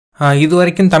இது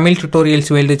வரைக்கும் Tamil tutorials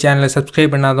world சேனலை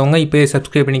சப்ஸ்கிரைப் பண்ணாதவங்க இப்போயே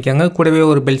சப்ஸ்கிரைப் பண்ணிக்கோங்க. கூடவே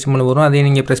ஒரு பெல் சிம்பிள் வரும், அதையும்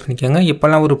நீங்கள் ப்ரெஸ் பண்ணிக்கோங்க.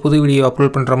 எப்போல்லாம் ஒரு புது வீடியோ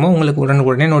அப்லோட் பண்ணுறோமோ உங்களுக்கு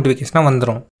உடனே நோட்டிஃபிகேஷனாக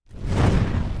வந்துடும்.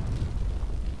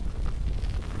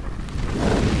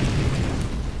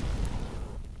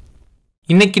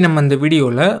 இன்றைக்கி நம்ம இந்த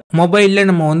வீடியோவில் மொபைலில்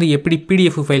நம்ம எப்படி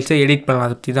பிடிஎஃப் ஃபைல்ஸை எடிட் பண்ணலாம்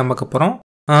அதை பற்றி தான் பார்க்க போகிறோம்.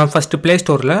 ஃபஸ்ட்டு ப்ளே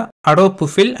ஸ்டோரில் அடோப்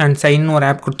ஃபில் அண்ட் சைன்னு ஒரு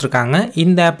ஆப் கொடுத்துருக்காங்க.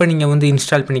 இந்த ஆப்பை நீங்கள்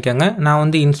இன்ஸ்டால் பண்ணிக்கோங்க.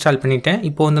 நான் இன்ஸ்டால் பண்ணிட்டேன்.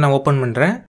 இப்போ நான் ஓப்பன்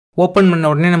பண்ணுறேன். ஓப்பன் பண்ண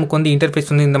உடனே நமக்கு இன்டர்ஃபேஸ்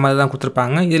இந்த மாதிரி தான்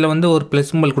கொடுத்துருப்பாங்க. இதில் ஒரு ப்ளஸ்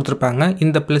சிம்பிள் கொடுத்துருப்பாங்க.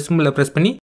 இந்த ப்ளஸ் சிம்பிளை ப்ரெஸ் பண்ணி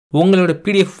உங்களோட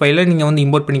பிடிஎஃப் ஃபைலை நீங்கள்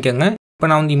இம்போர்ட் பண்ணிக்கோங்க. இப்போ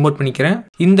நான் இம்போர்ட் பண்ணிக்கிறேன்.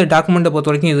 இந்த டாக்குமெண்ட்டை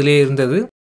பொறுத்த வரைக்கும் இதிலே இருந்தது.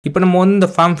 இப்போ நம்ம இந்த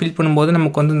ஃபார்ம் ஃபில் பண்ணும்போது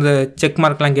நமக்கு இந்த செக்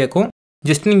மார்க்லாம் கேட்கும்.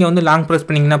 ஜஸ்ட் நீங்கள் லாங் ப்ரெஸ்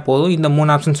பண்ணிங்கன்னா போதும், இந்த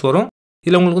 3 ஆப்ஷன்ஸ் வரும்.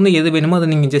 இதில் உங்களுக்கு எது வேணுமோ அதை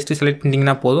நீங்கள் ஜஸ்ட் செலக்ட்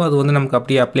பண்ணிங்கன்னா போதும். அது நமக்கு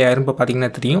அப்படியே அப்ளை ஆயிரும். இப்போ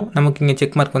பார்த்தீங்கன்னா தெரியும் நமக்கு இங்கே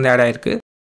செக் மார்க் ஆட் ஆயிருக்கு.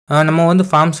 நம்ம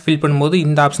ஃபார்ம்ஸ் ஃபில் பண்ணும்போது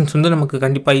இந்த ஆப்ஷன்ஸ் நமக்கு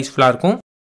கண்டிப்பாக யூஸ்ஃபுல்லாக இருக்கும்.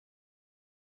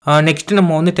 நெக்ஸ்ட்டு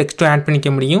நம்ம டெக்ஸ்ட்டும் ஆட் பண்ணிக்க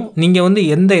முடியும். நீங்கள்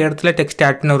எந்த இடத்துல டெக்ஸ்ட்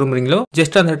ஆட் பண்ண விரும்புறீங்களோ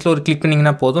ஜஸ்ட் அந்த இடத்துல ஒரு கிளிக்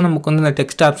பண்ணிங்கன்னா போதும், நமக்கு இந்த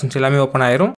டெக்ஸ்ட் ஆப்ஷன்ஸ் எல்லாமே ஓப்பன்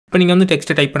ஆயிரும். இப்போ நீங்கள்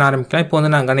டெக்ஸ்ட்டை டைப் பண்ண ஆரம்பிக்கலாம். இப்போ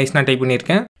நான் கணேஷ் டைப்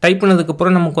பண்ணியிருக்கேன். டைப்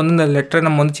பண்ணதுக்கப்புறம் நமக்கு இந்த லெட்டரை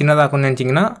நம்ம சின்னதாகும்னு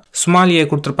நினச்சிங்கன்னா ஸ்மால் ஏ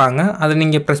கொடுத்துருப்பாங்க. அதை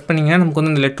நீங்கள் ப்ரெஸ் பண்ணிங்கன்னா நமக்கு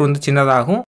இந்த லெட்டர்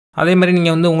சின்னதாகும். அதே மாதிரி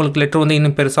நீங்கள் உங்களுக்கு லெட்டர்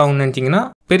இன்னும் பெருசாகும்னு நினச்சிங்கன்னா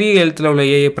பெரிய எழுத்தில் உள்ள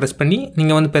ஏயை ப்ரெஸ் பண்ணி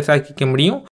நீங்கள் பெருசாக்கிக்க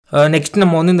முடியும். நெக்ஸ்ட்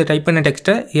நம்ம இந்த டைப் பண்ண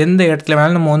டெக்ஸ்ட்டை எந்த இடத்துல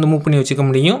வேணாலும் நம்ம மூவ் பண்ணி வச்சுக்க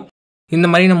முடியும். இந்த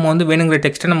மாதிரி நம்ம வேணுங்கிற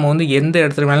டெக்ஸ்ட்டை நம்ம எந்த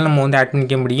இடத்துல வேணாலும் நம்ம ஆட்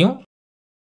பண்ணிக்க முடியும்.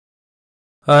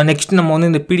 நெக்ஸ்ட் நம்ம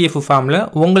இந்த பிடிஎஃப் ஃபார்மில்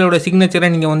உங்களோட சிக்னேச்சரை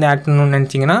நீங்கள் ஆட் பண்ணணும்னு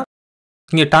நினச்சிங்கன்னா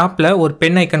இங்கே டாப்பில் ஒரு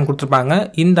பென் ஐக்கான் கொடுத்துருப்பாங்க.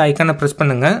 இந்த ஐக்கானை ப்ரெஸ்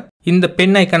பண்ணுங்கள். இந்த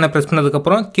பென் ஐக்கானை ப்ரெஸ்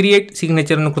பண்ணதுக்கப்புறம் கிரியேட்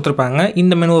சிக்னேச்சர்னு கொடுத்துருப்பாங்க.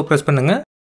 இந்த மெனுவை ப்ரெஸ் பண்ணுங்கள்.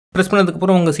 ப்ரெஸ்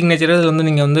பண்ணதுக்கப்புறம் உங்கள் சிக்னேச்சரை இதில்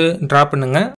நீங்கள் ட்ரா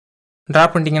பண்ணுங்கள். ட்ரா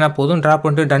பண்ணிட்டீங்கன்னா போதும். ட்ரா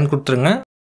பண்ணிட்டு டன் கொடுத்துருங்க.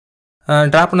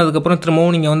 ட்ரா பண்ணதுக்கப்புறம்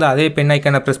திரும்பவும் நீங்கள் அதே பென்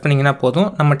ஐக்கானை ப்ரெஸ் பண்ணிங்கன்னா போதும்.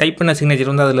 நம்ம டைப் பண்ண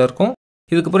சிக்னேச்சர் அதில் இருக்கும்.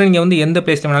 இதுக்கப்புறம் நீங்கள் எந்த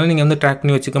பிளேஸில் வேணாலும் நீங்கள் ட்ராக்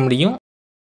பண்ணி வச்சுக்க முடியும்.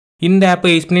 இந்த ஆப்பை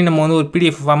யூஸ் பண்ணி நம்ம ஒரு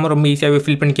பிடிஎஃப் ஃபார்மை ரொம்ப ஈஸியாகவே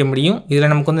ஃபில் பண்ணிக்க முடியும்.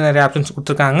 இதில் நமக்கு நிறைய ஆப்ஷன்ஸ்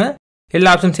கொடுத்துருக்காங்க.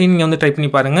 எல்லா ஆப்ஷன்ஸையும் நீங்கள் ட்ரை பண்ணி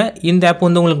பாருங்கள். இந்த ஆப்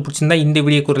உங்களுக்கு பிடிச்சிருந்தா இந்த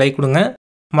வீடியோக்கு ஒரு லைக் கொடுங்க.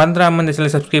 மறந்துடாமல் இந்த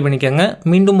சேனலை சப்ஸ்கிரைப் பண்ணிக்கோங்க.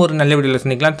 மீண்டும் ஒரு நல்ல வீடியோவில்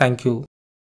சந்திக்கலாம். தேங்க்யூ.